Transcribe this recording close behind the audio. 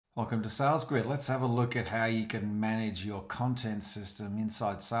Welcome to SalesGRID. Let's have a look at how you can manage your content system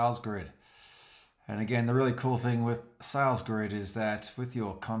inside SalesGRID. And again, the really cool thing with SalesGRID is that with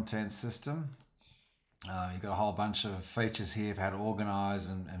your content system, you've got a whole bunch of features here of how to organize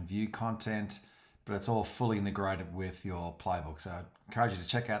and view content, but it's all fully integrated with your playbook. So I encourage you to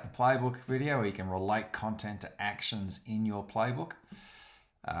check out the playbook video where you can relate content to actions in your playbook.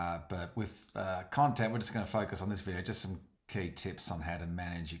 But with content, we're just going to focus on this video, just some key tips on how to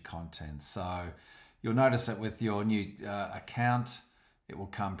manage your content. So you'll notice that with your new account, it will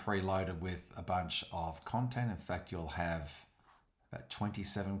come preloaded with a bunch of content. In fact, you'll have about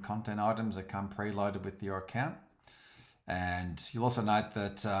 27 content items that come preloaded with your account. And you'll also note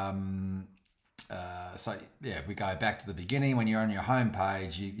that, if we go back to the beginning, when you're on your home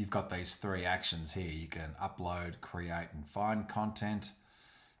page, you've got these three actions here. You can upload, create, and find content.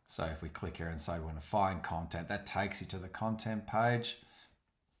 So if we click here and say we want to find content, that takes you to the content page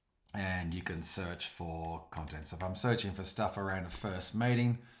and you can search for content. So if I'm searching for stuff around a first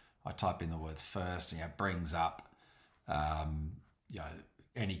meeting, I type in the words first and it brings up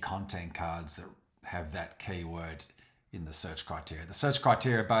any content cards that have that keyword in the search criteria. The search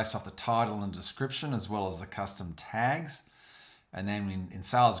criteria are based off the title and description as well as the custom tags. And then in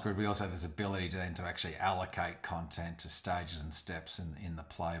SalesGRID, we also have this ability to actually allocate content to stages and steps in the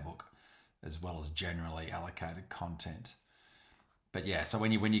playbook, as well as generally allocated content. But yeah, so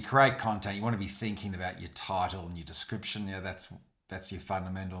when you create content, you want to be thinking about your title and your description. Yeah, that's your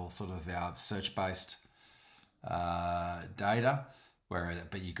fundamental sort of search-based data.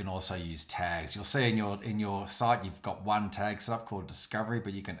 But you can also use tags. You'll see in your site you've got one tag set up called Discovery,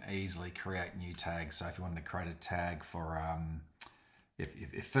 but you can easily create new tags. So if you wanted to create a tag for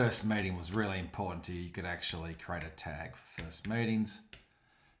if first meeting was really important to you, you could actually create a tag for first meetings,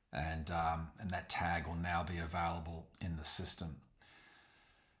 and that tag will now be available in the system.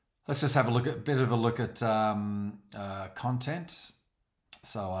 Let's just have a bit of a look at content.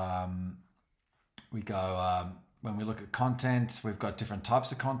 So we go when we look at content, we've got different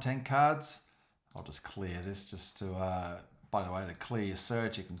types of content cards. I'll just clear this just to. By the way, to clear your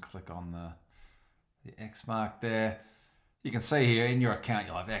search, you can click on the X mark there. You can see here in your account,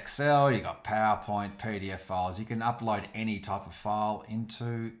 you'll have Excel, you've got PowerPoint, PDF files. You can upload any type of file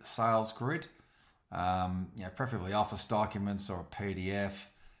into SalesGRID, preferably Office documents or a PDF.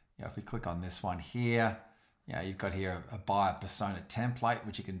 If we click on this one here, you've got here a buyer persona template,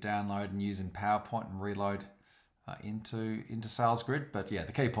 which you can download and use in PowerPoint and reload into SalesGRID. But yeah,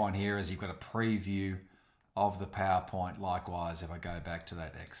 the key point here is you've got a preview of the PowerPoint. Likewise, if I go back to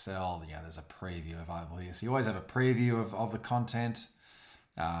that Excel, there's a preview available here. So you always have a preview of the content.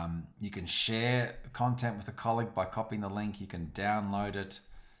 You can share content with a colleague by copying the link. You can download it.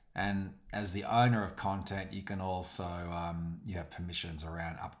 And as the owner of content, you can also, you have permissions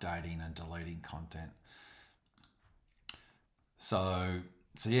around updating and deleting content. So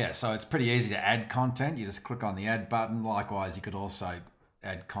it's pretty easy to add content. You just click on the add button. Likewise, you could also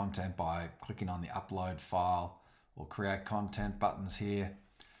add content by clicking on the upload file or create content buttons here.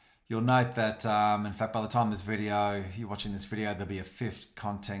 You'll note that, in fact, by the time you're watching this video, there'll be a fifth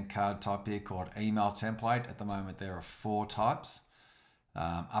content card type here called email template. At the moment, there are 4 types.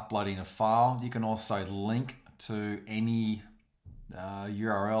 Uploading a file. You can also link to any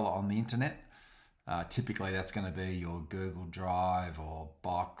URL on the internet. Typically, that's going to be your Google Drive or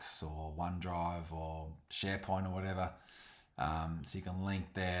Box or OneDrive or SharePoint or whatever. So you can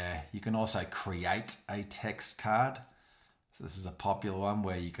link there. You can also create a text card. So this is a popular one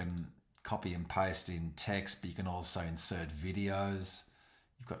where you can copy and paste in text, but you can also insert videos.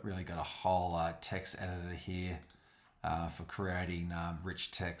 You've really got a whole text editor here for creating rich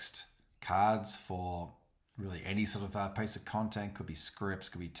text cards for really any sort of piece of content. Could be scripts,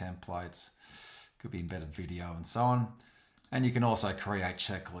 could be templates, could be embedded video and so on. And you can also create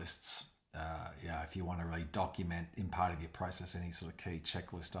checklists. If you want to really document in part of your process any sort of key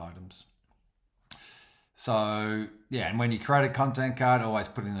checklist items. So and when you create a content card, always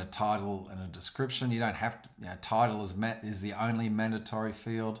put in a title and a description. You don't have to, title is the only mandatory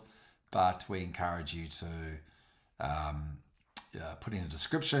field, but we encourage you to put in a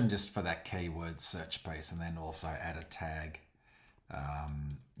description just for that keyword search piece, and then also add a tag,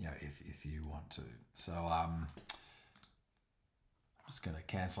 if you want to. So I'm just going to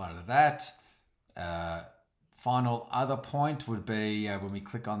cancel out of that. Final other point would be when we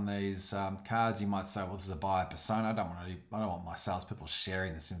click on these cards, you might say, well, this is a buyer persona. I don't want my salespeople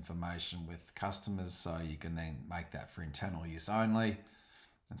sharing this information with customers. So you can then make that for internal use only.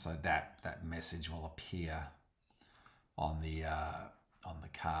 And so that message will appear on the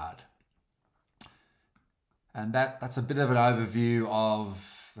card. And that's a bit of an overview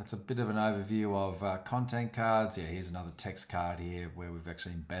of that's a bit of an overview of content cards. Yeah, here's another text card here where we've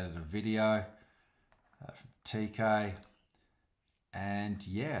actually embedded a video from TK. And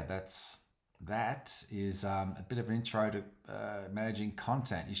yeah, that is a bit of an intro to managing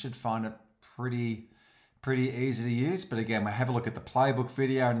content. You should find it pretty easy to use. But again, we have a look at the playbook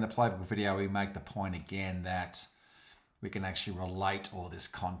video, and in the playbook video, we make the point again that we can actually relate all this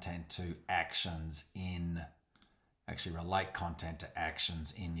content to actions in your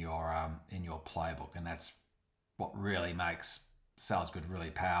playbook, and that's what really makes SalesGRID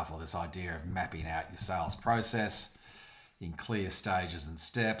really powerful. This idea of mapping out your sales process in clear stages and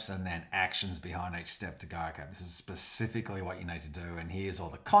steps, and then actions behind each step to go, okay, this is specifically what you need to do, and here's all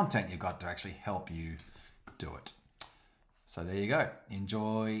the content you've got to actually help you do it. So there you go.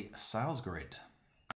 Enjoy SalesGRID.